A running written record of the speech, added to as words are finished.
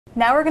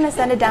Now we're going to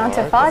send it down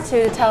to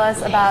Fatu to tell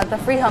us about the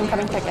free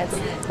homecoming tickets.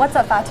 What's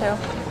up, Fatu?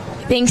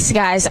 Thanks,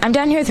 guys. I'm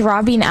down here with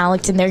Robbie and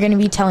Alex, and they're going to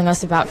be telling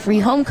us about free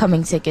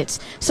homecoming tickets.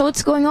 So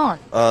what's going on?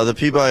 The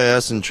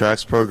PBIS and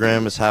Tracks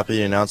program is happy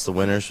to announce the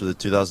winners for the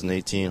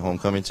 2018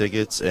 homecoming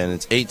tickets, and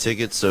it's 8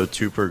 tickets, so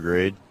 2 per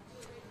grade.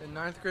 In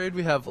 9th grade,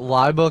 we have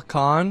Liba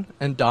Khan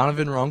and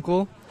Donovan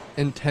Runkle.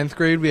 In 10th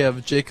grade, we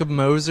have Jacob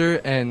Moser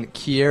and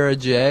Kiera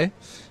J.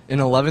 In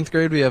 11th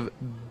grade, we have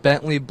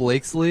Bentley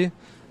Blakesley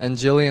and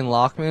Jillian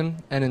Lockman.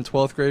 And in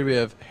 12th grade, we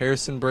have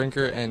Harrison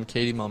Brinker and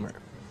Katie Mummer.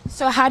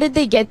 So how did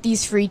they get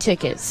these free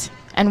tickets?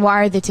 And why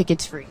are the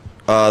tickets free?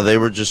 They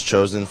were just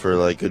chosen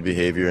for good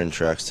behavior and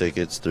Tracks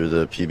tickets through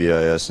the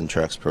PBIS and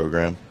Tracks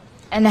program.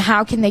 And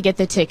how can they get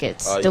the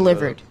tickets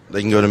delivered?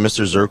 They can go to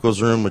Mr.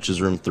 Zirkle's room, which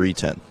is room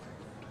 310.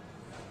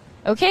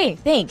 Okay,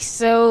 thanks.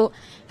 So,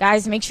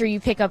 guys, make sure you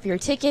pick up your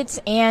tickets,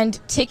 and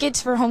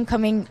tickets for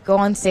homecoming go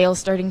on sale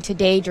starting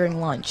today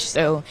during lunch.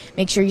 So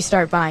make sure you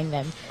start buying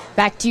them.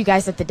 Back to you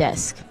guys at the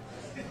desk.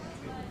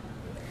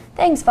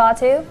 Thanks,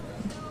 Fatu.